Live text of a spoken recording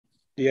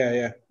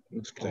Yeah,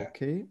 looks clear.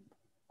 Okay.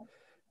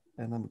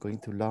 And I'm going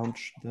to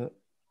launch the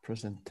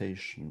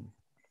presentation.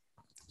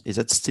 Is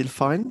that still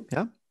fine?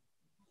 Yeah.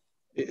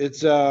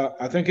 It's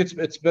I think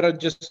it's better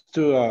just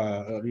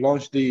to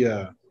launch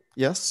the.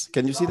 Yes.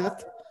 Can you see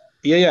that?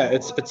 Yeah.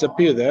 It's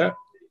appear there.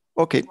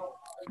 Okay.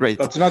 Great.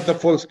 But it's not the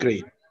full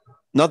screen.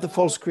 Not the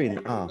full screen.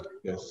 Ah.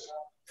 Yes.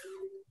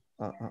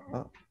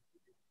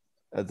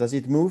 Does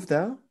it move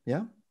there?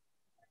 Yeah.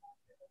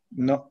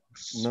 No,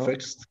 it's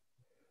fixed.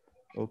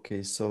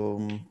 Okay,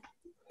 so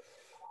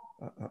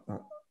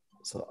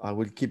so I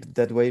will keep it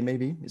that way.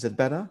 Maybe is it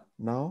better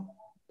now?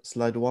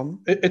 Slide 1.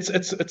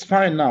 It's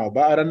fine now,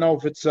 but I don't know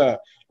if it's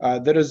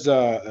there is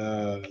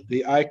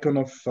the icon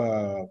of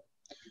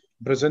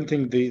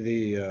presenting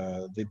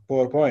the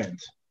PowerPoint.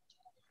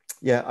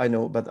 Yeah, I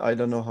know, but I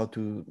don't know how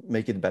to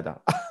make it better.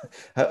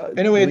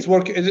 Anyway, it's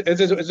working.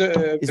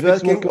 It's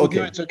working.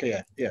 Okay. It's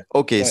okay. Yeah.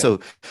 Okay. So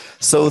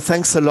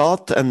thanks a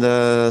lot, and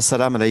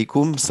salam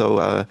alaikum.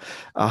 So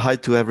hi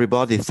to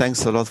everybody.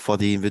 Thanks a lot for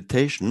the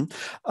invitation.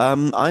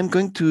 I'm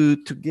going to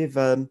give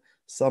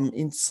some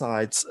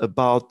insights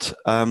about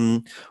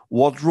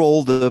what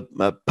role the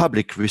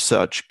public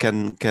research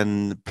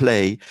can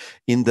play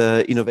in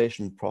the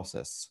innovation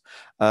process.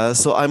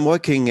 So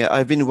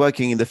I've been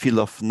working in the field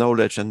of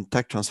knowledge and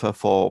tech transfer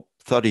for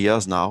 30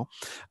 years now.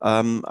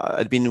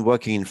 I've been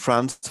working in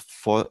France,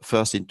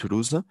 first in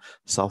Toulouse,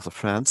 south of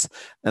France,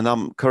 and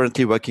I'm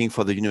currently working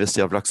for the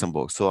University of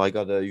Luxembourg. So I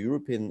got a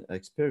European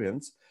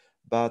experience,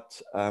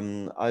 but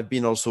I've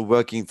been also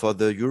working for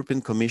the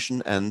European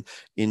Commission and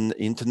in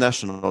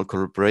international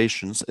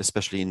collaborations,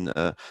 especially in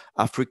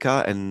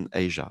Africa and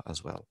Asia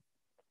as well.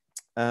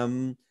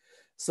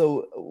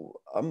 So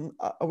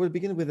I will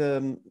begin with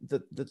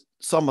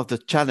some of the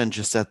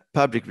challenges that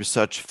public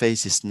research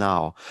faces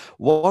now.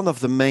 One of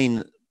the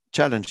main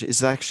challenges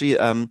is actually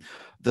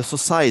the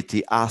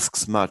society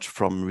asks much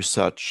from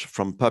research,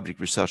 from public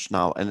research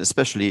now, and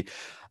especially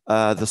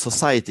the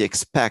society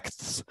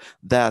expects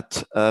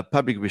that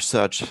public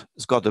research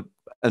has got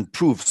and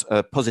proves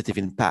a positive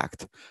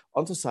impact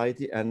on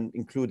society and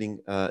including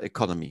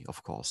economy,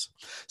 of course.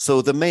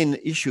 So the main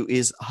issue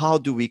is how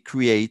do we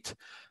create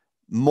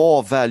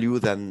more value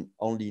than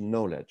only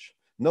knowledge.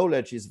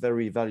 Knowledge is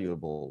very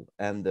valuable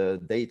and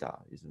data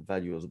is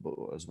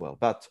valuable as well.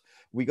 But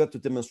we got to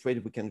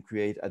demonstrate we can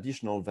create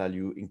additional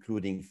value,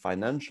 including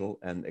financial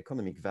and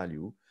economic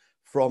value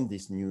from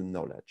this new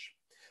knowledge.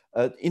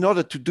 In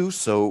order to do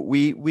so,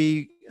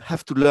 we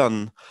have to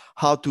learn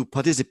how to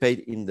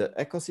participate in the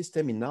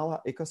ecosystem, in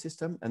our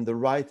ecosystem, and the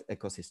right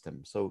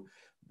ecosystem. So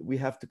we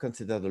have to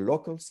consider the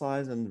local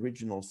size and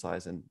regional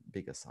size and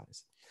bigger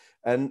size.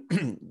 And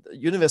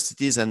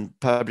universities and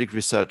public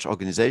research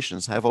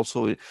organizations are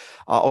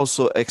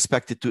also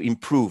expected to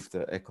improve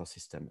the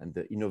ecosystem and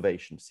the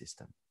innovation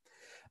system.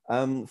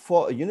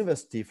 For a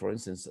university, for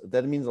instance,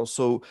 that means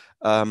also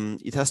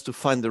it has to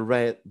find the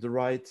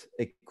right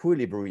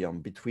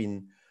equilibrium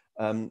between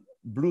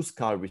blue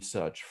sky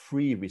research,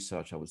 free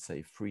research, I would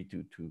say,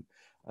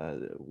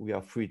 we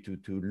are free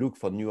to look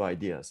for new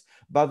ideas,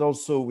 but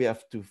also we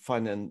have to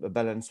find a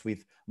balance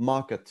with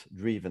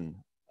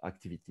market-driven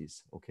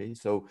activities. Okay,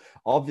 so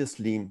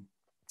obviously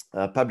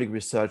public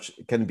research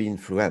can be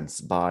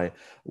influenced by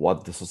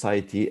what the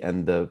society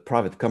and the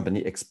private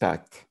company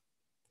expect.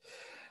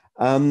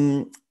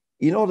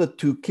 In order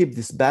to keep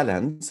this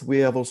balance, we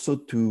have also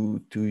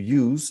to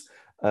use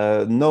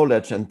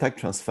knowledge and tech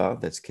transfer,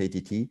 that's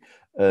KTT,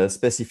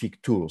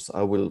 specific tools.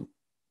 I will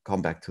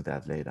come back to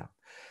that later.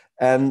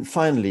 And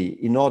finally,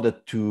 in order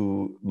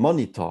to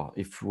monitor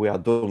if we are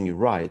doing it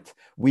right,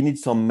 we need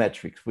some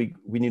metrics. We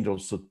need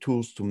also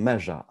tools to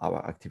measure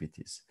our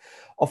activities.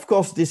 Of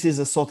course, this is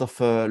a sort of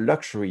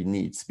luxury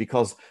needs,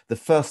 because the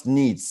first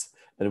needs,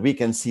 and we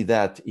can see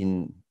that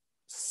in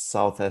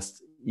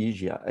Southeast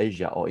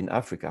Asia or in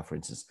Africa, for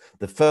instance,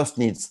 the first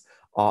needs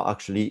are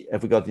actually,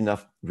 have we got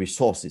enough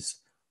resources,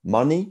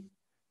 money,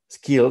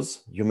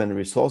 skills, human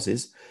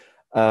resources,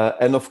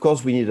 and of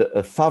course, we need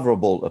a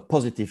favorable, a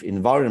positive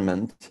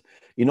environment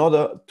in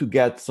order to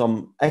get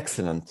some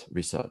excellent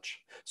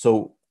research.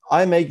 So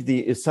I make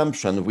the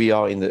assumption we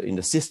are in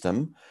the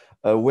system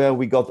where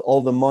we got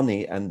all the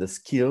money and the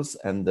skills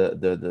and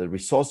the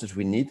resources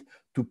we need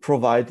to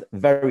provide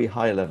very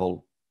high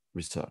level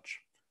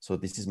research. So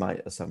this is my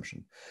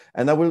assumption.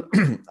 And I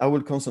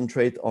will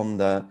concentrate on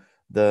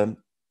the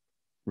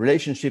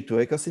relationship to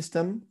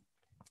ecosystem,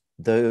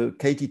 the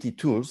KTT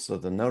tools, so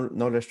the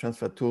knowledge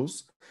transfer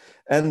tools,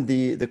 and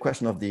the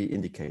question of the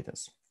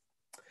indicators.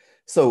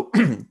 So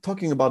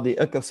talking about the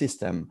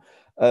ecosystem,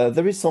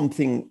 there is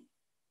something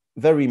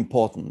very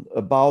important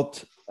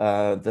about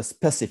the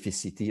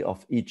specificity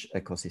of each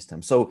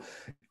ecosystem. So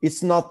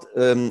it's not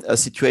a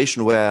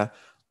situation where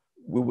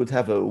we would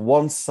have a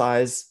one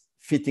size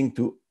fitting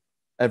to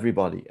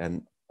everybody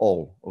and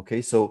all,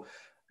 okay? So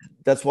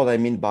that's what I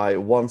mean by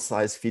one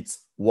size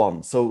fits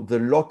one. So the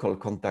local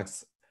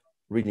context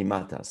really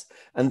matters.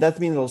 And that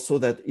means also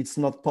that it's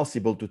not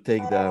possible to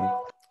take the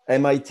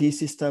MIT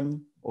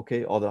system,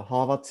 okay, or the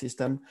Harvard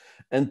system,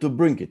 and to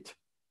bring it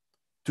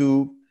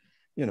to,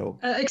 you know.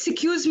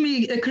 Excuse me,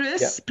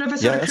 Chris, Yeah.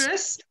 Professor Yes.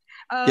 Chris.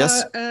 Yes.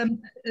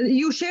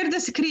 You share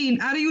the screen.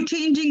 Are you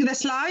changing the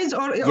slides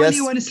or Yes.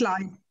 only one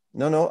slide?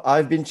 No,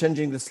 I've been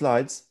changing the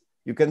slides.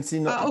 You can see,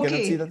 you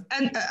cannot see that?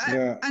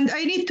 And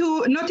I need to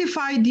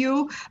notify you,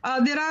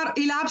 there are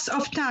elapse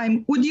of time.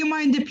 Would you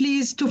mind,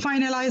 please, to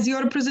finalize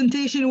your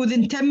presentation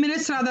within 10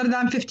 minutes rather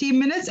than 15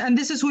 minutes? And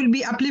this will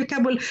be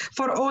applicable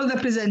for all the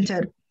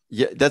presenter.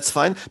 Yeah, that's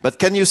fine. But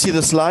can you see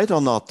the slide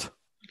or not?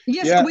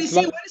 Yes, Yeah, we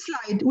see one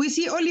slide. We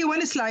see only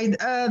one slide.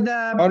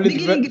 The only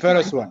beginning the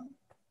first one.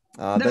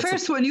 The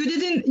first one, you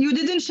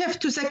didn't shift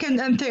to second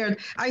and third.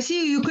 I see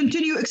you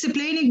continue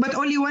explaining, but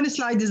only one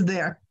slide is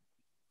there.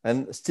 And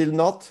still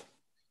not?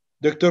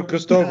 Dr.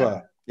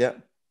 Christophe. Yeah.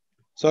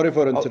 Sorry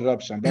for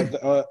interruption, but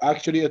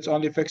actually it's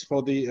only fixed for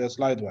the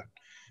slide one.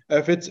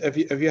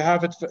 If you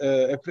have it,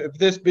 if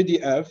this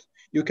PDF,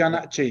 you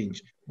cannot change.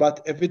 But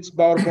if it's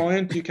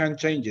PowerPoint, you can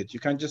change it.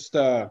 You can just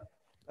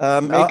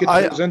make it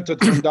presented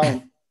from down.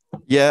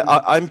 Yeah,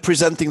 I'm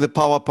presenting the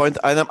PowerPoint.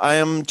 I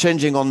am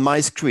changing on my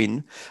screen.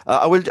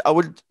 I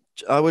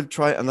will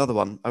try another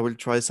one. I will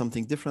try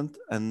something different.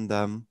 And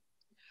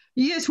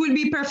yes, will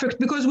be perfect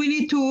because we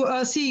need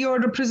to see your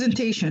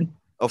presentation.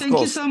 Thank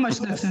you so much,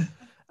 Doctor.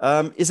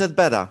 Is that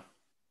better?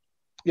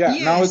 Yeah,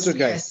 yes, now it's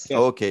okay. Yes. Yes.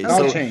 Okay, now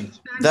so change.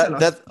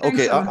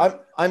 Okay.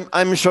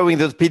 I'm showing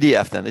the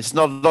PDF then. It's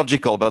not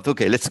logical, but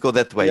okay, let's go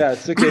that way. Yeah,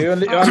 it's okay.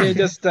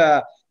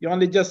 You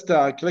only just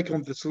click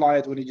on the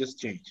slide when you just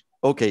change.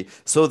 Okay,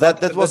 so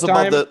that was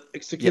about the.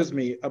 Excuse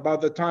me,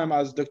 about the time,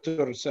 as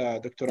Dr.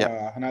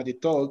 Hanadi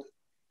told.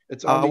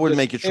 It's only I will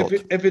make it short.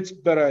 If it's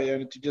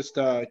better, to just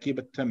keep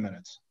it 10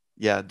 minutes.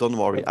 Yeah, don't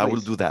worry, I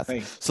will do that.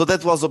 Thanks. So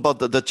that was about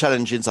the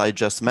challenges I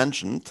just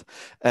mentioned,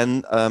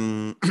 and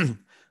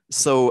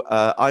so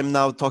I'm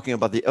now talking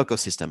about the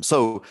ecosystem.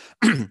 So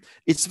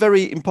it's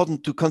very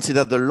important to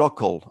consider the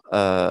local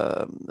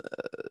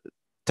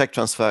tech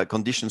transfer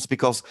conditions,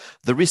 because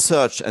the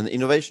research and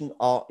innovation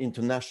are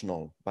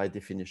international by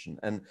definition,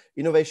 and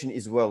innovation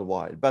is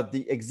worldwide, but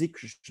the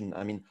execution,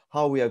 I mean,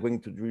 how we are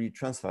going to really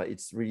transfer,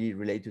 it's really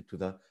related to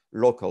the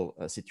local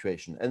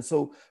situation. And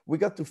so we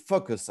got to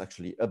focus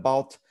actually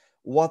about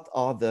what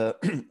are the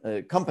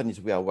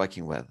companies we are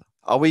working with.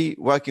 Are we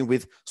working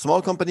with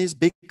small companies,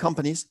 big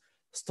companies,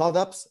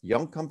 startups,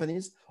 young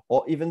companies,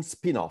 or even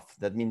spin-off?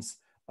 That means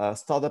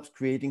startups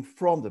creating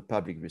from the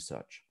public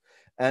research.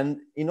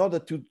 And in order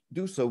to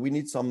do so, we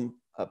need some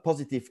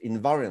positive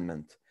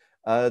environment.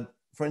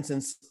 For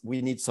instance,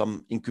 we need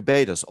some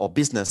incubators or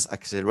business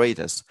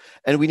accelerators,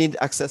 and we need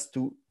access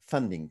to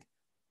funding,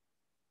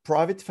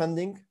 private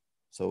funding,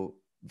 so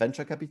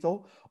venture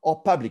capital,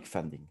 or public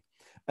funding.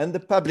 And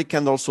the public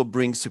can also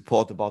bring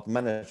support about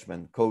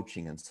management,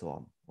 coaching, and so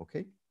on,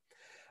 okay?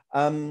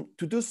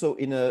 To do so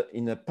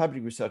in a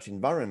public research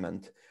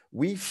environment,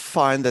 we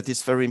find that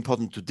it's very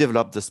important to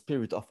develop the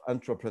spirit of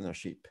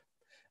entrepreneurship.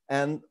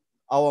 And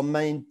our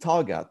main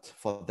target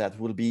for that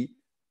will be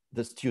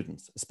the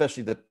students,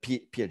 especially the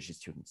PhD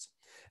students.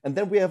 And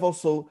then we have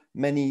also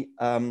many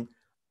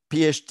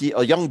PhD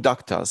or young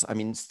doctors, I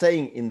mean,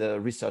 staying in the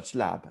research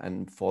lab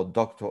and for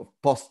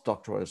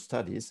postdoctoral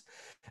studies.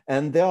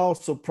 And they are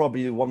also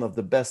probably one of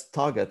the best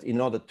targets in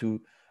order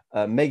to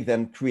make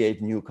them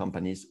create new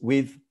companies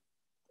with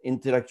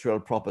intellectual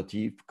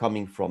property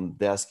coming from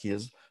their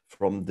skills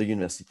from the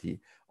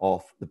university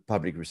of the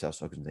public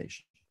research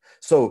organization.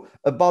 So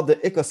about the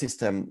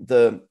ecosystem,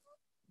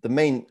 the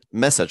main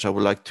message I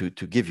would like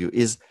to give you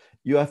is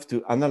you have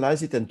to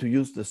analyze it and to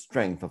use the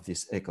strength of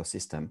this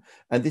ecosystem.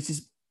 And this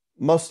is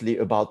mostly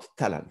about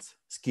talents,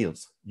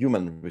 skills,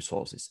 human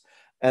resources,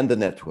 and the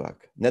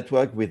network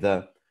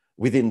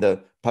within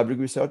the public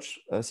research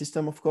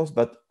system, of course,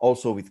 but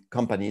also with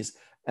companies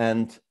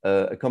and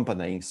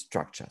accompanying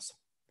structures.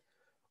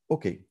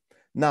 Okay,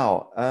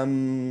 now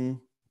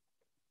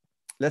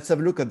let's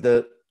have a look at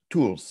the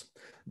tools.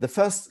 The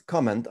first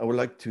comment I would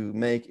like to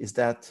make is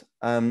that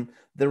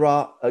there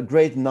are a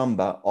great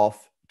number of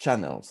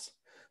channels.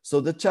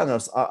 So the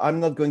channels, I'm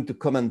not going to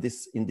comment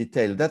this in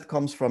detail. That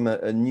comes from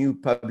a new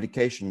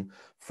publication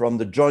from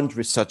the Joint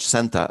Research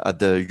Center at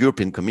the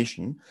European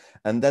Commission.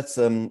 And that's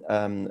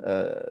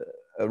a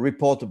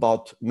report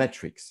about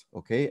metrics,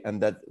 okay?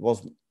 And that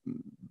was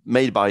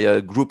made by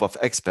a group of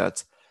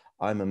experts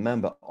I'm a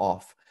member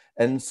of.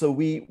 And so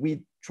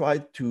we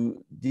tried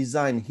to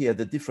design here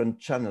the different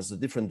channels, the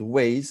different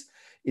ways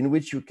in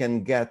which you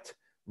can get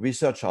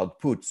research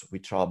outputs,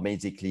 which are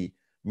basically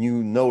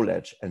new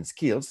knowledge and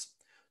skills,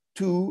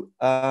 to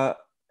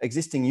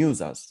existing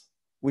users,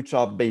 which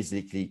are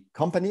basically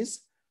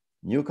companies,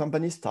 new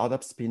companies,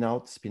 startups,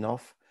 spin-out,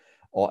 spin-off,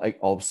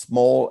 or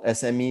small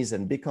SMEs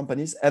and big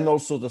companies, and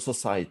also the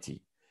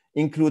society,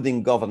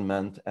 including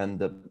government and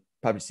the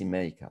policy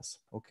makers,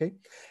 okay?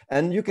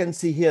 And you can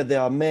see here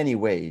there are many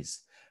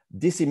ways: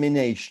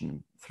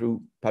 dissemination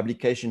through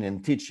publication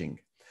and teaching,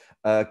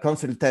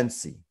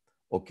 consultancy,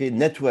 okay,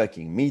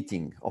 networking,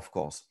 meeting, of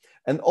course,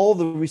 and all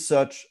the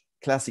research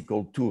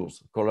classical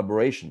tools,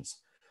 collaborations,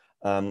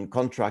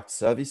 contract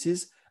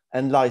services,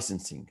 and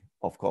licensing.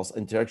 of course,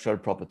 intellectual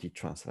property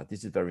transfer.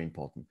 This is very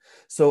important.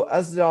 So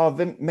as there are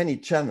many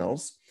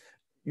channels,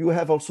 you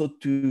have also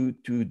to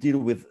deal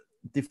with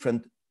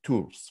different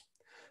tools.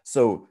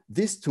 So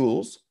these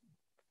tools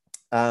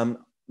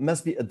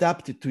must be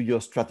adapted to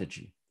your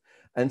strategy.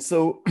 And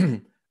so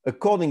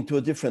according to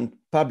a different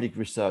public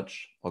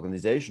research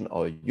organization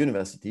or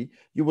university,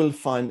 you will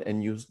find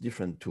and use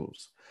different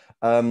tools.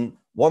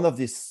 One of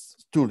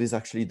these tools is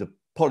actually the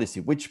policy,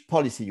 which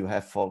policy you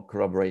have for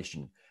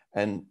collaboration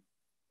and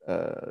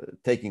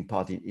taking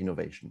part in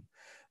innovation.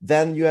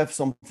 Then you have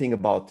something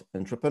about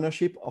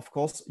entrepreneurship. Of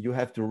course, you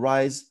have to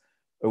raise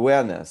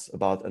awareness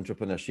about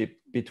entrepreneurship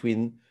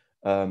between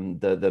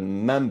the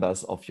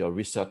members of your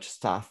research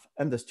staff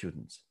and the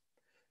students.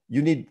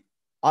 You need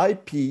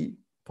IP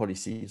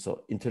policy,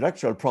 so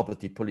intellectual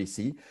property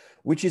policy,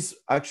 which is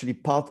actually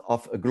part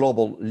of a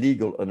global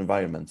legal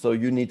environment. So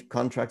you need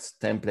contracts,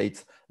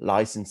 templates,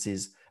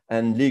 licenses,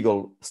 and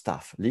legal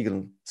staff,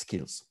 legal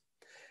skills.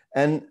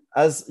 And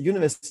as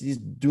universities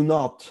do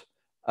not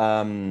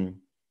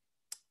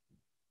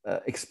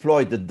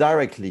exploit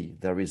directly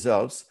the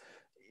results,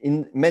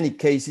 in many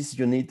cases,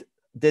 you need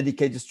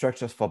dedicated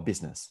structures for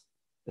business,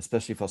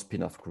 especially for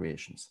spin-off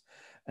creations.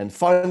 And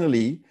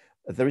finally,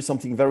 there is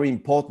something very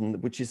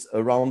important, which is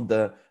around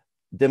the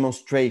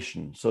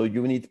demonstration. So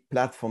you need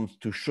platforms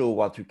to show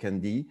what you can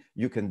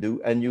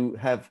do, and you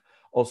have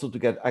also to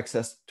get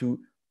access to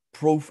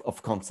proof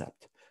of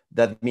concept.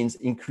 That means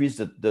increase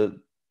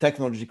the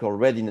technological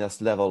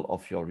readiness level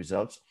of your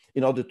results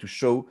in order to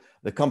show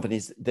the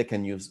companies they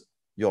can use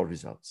your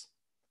results.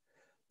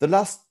 The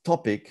last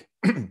topic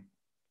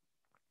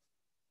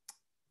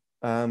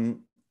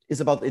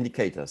is about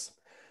indicators.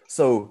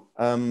 So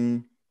I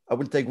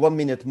will take 1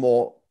 minute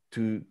more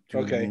to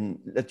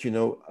let you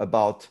know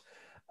about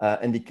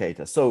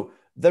indicators. So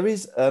there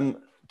is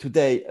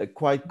today a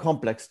quite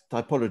complex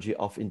typology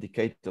of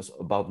indicators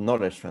about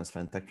knowledge transfer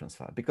and tech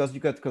transfer, because you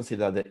got to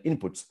consider the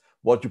inputs,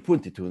 what you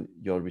put into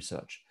your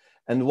research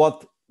and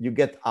what you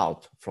get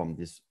out from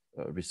these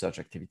research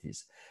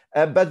activities.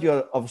 But you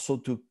are also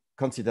to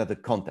consider the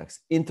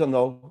context,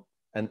 internal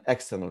and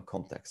external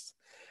context.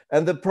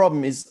 And the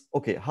problem is,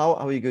 okay, how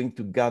are we going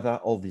to gather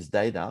all this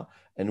data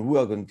and who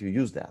are going to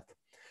use that?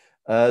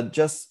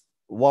 Just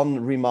one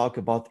remark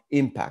about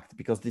impact,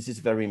 because this is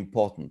very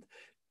important.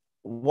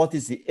 What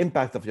is the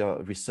impact of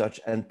your research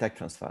and tech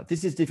transfer?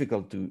 This is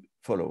difficult to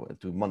follow,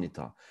 to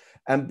monitor.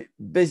 And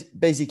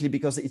basically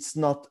because it's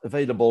not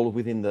available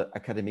within the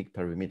academic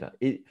perimeter.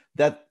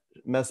 That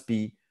must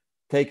be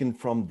taken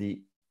from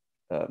the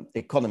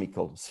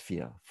economical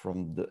sphere,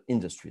 from the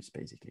industries,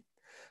 basically.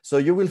 So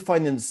you will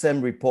find in the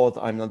same report,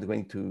 I'm not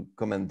going to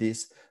comment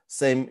this,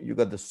 same, you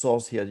got the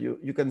source here,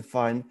 you can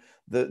find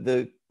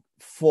the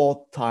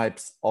 4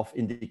 types of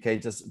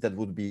indicators that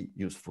would be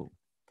useful.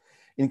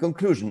 In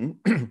conclusion,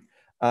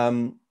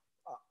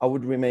 I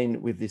would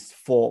remain with these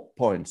 4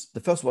 points. The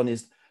first one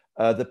is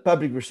the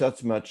public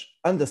research must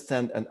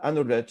understand and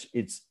acknowledge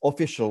its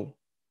official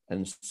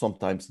and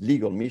sometimes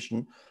legal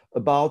mission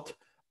about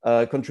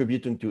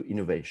contributing to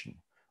innovation.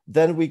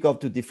 Then we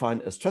got to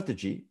define a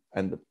strategy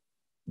and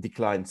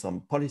decline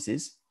some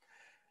policies.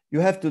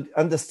 You have to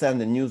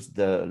understand and use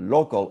the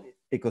local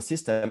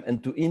ecosystem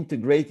and to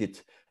integrate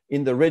it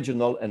in the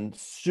regional and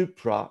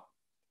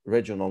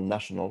supra-regional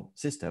national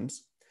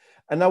systems.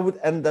 And I would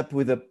end up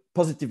with a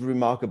positive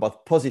remark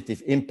about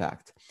positive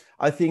impact.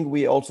 I think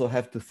we also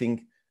have to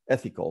think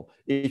ethical.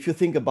 If you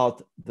think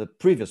about the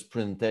previous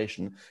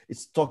presentation,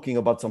 it's talking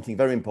about something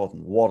very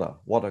important,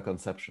 water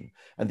consumption.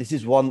 And this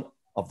is one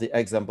of the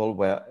examples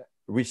where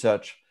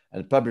research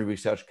and public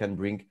research can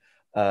bring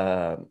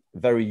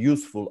very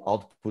useful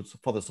outputs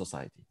for the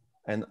society.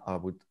 And I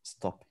would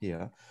stop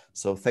here.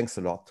 So thanks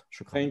a lot.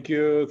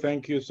 Shukran.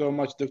 Thank you so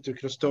much, Dr.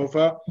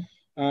 Christophe.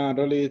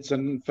 Really, it's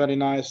a very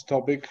nice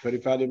topic, very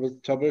valuable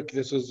topic.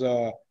 This is,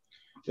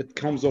 it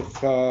comes of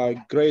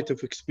great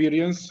of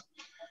experience.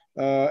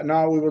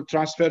 Now we will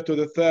transfer to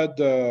the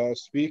third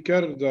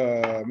speaker,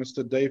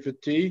 Mr.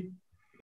 David T.